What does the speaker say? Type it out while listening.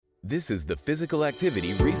This is the Physical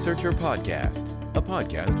Activity Researcher Podcast, a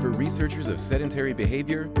podcast for researchers of sedentary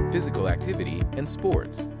behavior, physical activity, and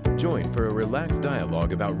sports. Join for a relaxed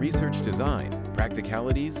dialogue about research design,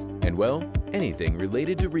 practicalities, and, well, anything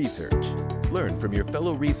related to research. Learn from your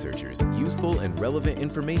fellow researchers useful and relevant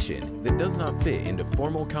information that does not fit into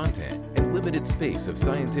formal content and limited space of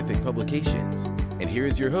scientific publications. And here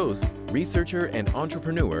is your host, researcher and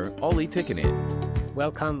entrepreneur, Olli Tikkanen.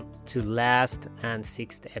 Welcome to last and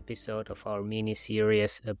sixth episode of our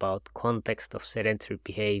mini-series about context of sedentary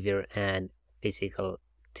behavior and physical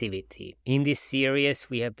activity. In this series,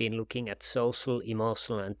 we have been looking at social,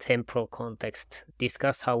 emotional, and temporal context,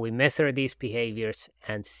 discuss how we measure these behaviors,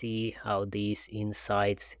 and see how these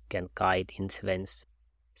insights can guide interventions.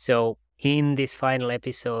 So, in this final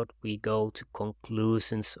episode, we go to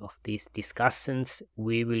conclusions of these discussions.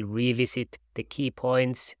 We will revisit the key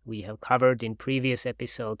points we have covered in previous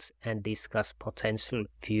episodes and discuss potential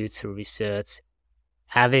future research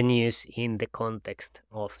avenues in the context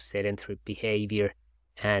of sedentary behavior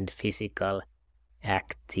and physical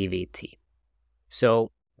activity.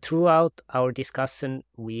 So, throughout our discussion,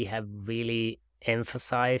 we have really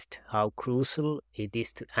emphasized how crucial it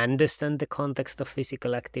is to understand the context of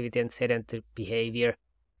physical activity and sedentary behavior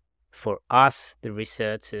for us, the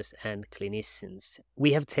researchers and clinicians.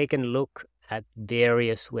 We have taken a look at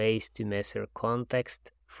various ways to measure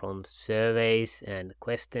context, from surveys and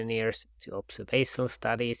questionnaires to observational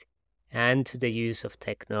studies, and to the use of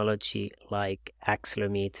technology like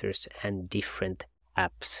accelerometers and different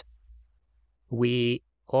apps. We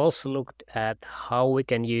also looked at how we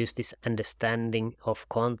can use this understanding of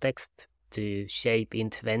context to shape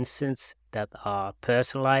interventions that are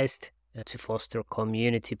personalized, to foster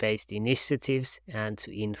community-based initiatives, and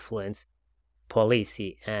to influence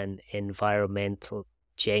policy and environmental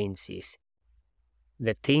changes.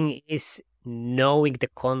 The thing is, knowing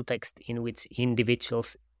the context in which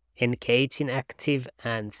individuals engage in active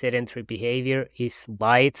and sedentary behavior is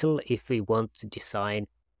vital if we want to design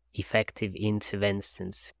effective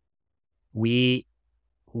interventions. We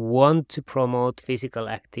want to promote physical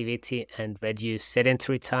activity and reduce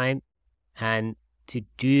sedentary time, and to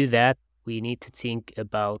do that, we need to think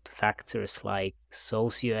about factors like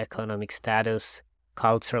socioeconomic status,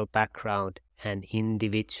 cultural background, and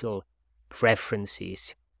individual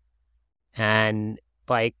preferences. And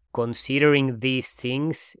by considering these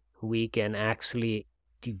things, we can actually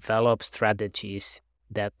develop strategies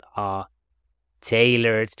that are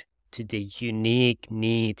tailored to the unique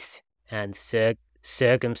needs and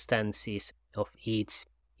circumstances of each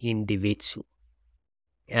individual.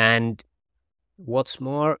 And what's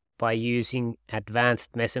more, by using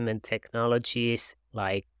advanced measurement technologies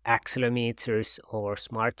like accelerometers or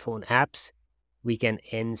smartphone apps, we can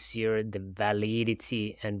ensure the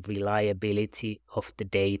validity and reliability of the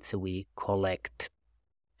data we collect.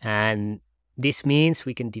 And this means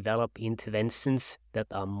we can develop interventions that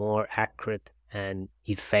are more accurate and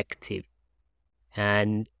effective.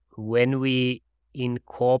 And when we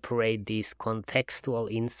incorporate these contextual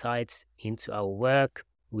insights into our work,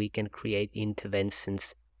 we can create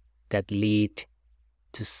interventions that lead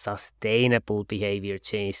to sustainable behavior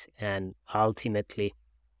change and ultimately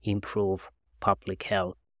improve public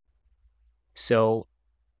health. So,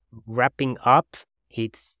 wrapping up,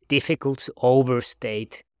 it's difficult to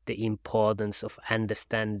overstate the importance of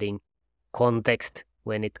understanding context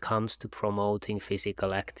when it comes to promoting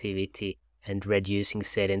physical activity and reducing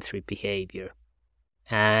sedentary behavior.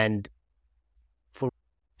 And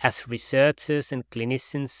as researchers and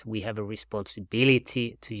clinicians, we have a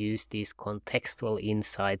responsibility to use these contextual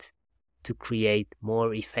insights to create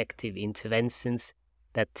more effective interventions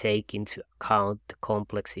that take into account the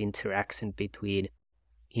complex interaction between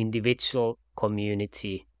individual,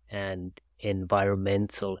 community, and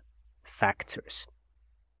environmental factors.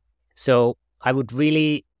 So I would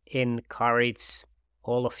really encourage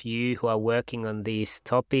all of you who are working on these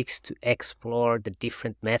topics to explore the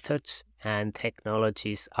different methods and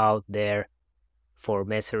technologies out there for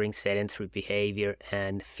measuring sedentary behavior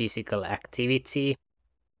and physical activity.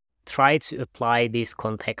 Try to apply these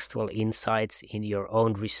contextual insights in your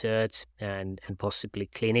own research and possibly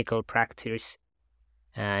clinical practice.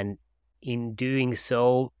 And in doing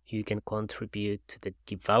so, you can contribute to the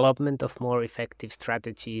development of more effective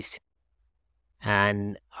strategies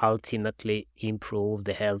and ultimately improve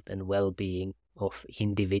the health and well-being of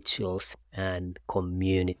individuals and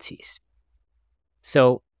communities.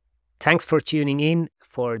 So, thanks for tuning in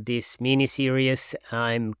for this mini-series.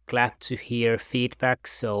 I'm glad to hear feedback,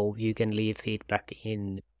 so you can leave feedback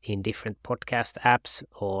in different podcast apps,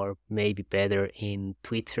 or maybe better in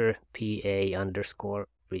Twitter,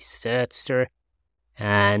 PA_researcher.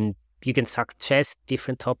 And you can suggest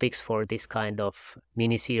different topics for this kind of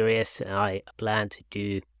mini-series. I plan to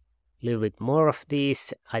do a little bit more of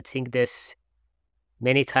these. I think there's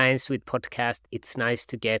many times with podcast, it's nice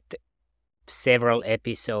to get several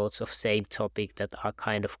episodes of same topic that are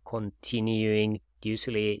kind of continuing.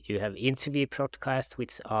 Usually you have interview podcasts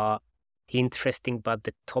which are interesting, but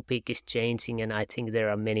the topic is changing, and I think there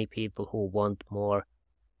are many people who want more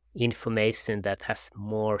information that has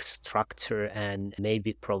more structure and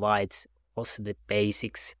maybe provides also the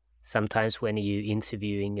basics. Sometimes when you're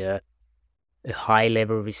interviewing a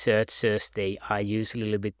high-level researchers, they are usually a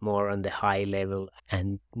little bit more on the high level,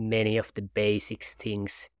 and many of the basics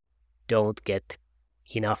things don't get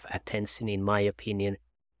enough attention, in my opinion.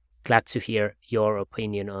 Glad to hear your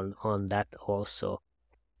opinion on that also.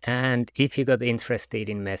 And if you got interested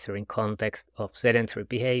in measuring context of sedentary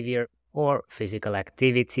behavior or physical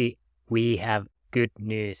activity, we have good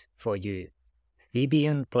news for you.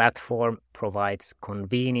 Vibion platform provides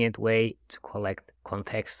convenient way to collect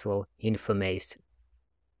contextual information.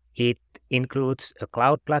 It includes a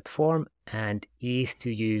cloud platform and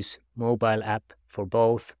easy-to-use mobile app for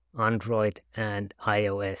both Android and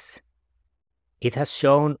iOS. It has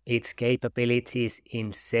shown its capabilities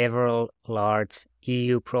in several large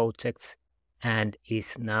EU projects and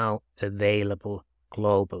is now available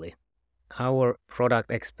globally. Our product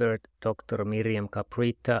expert, Dr. Miriam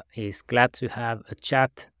Caprita, is glad to have a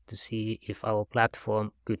chat to see if our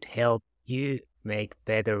platform could help you make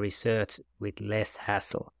better research with less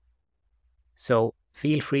hassle. So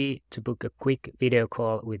feel free to book a quick video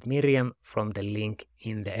call with Miriam from the link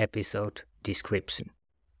in the episode description.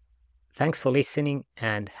 Thanks for listening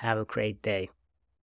and have a great day.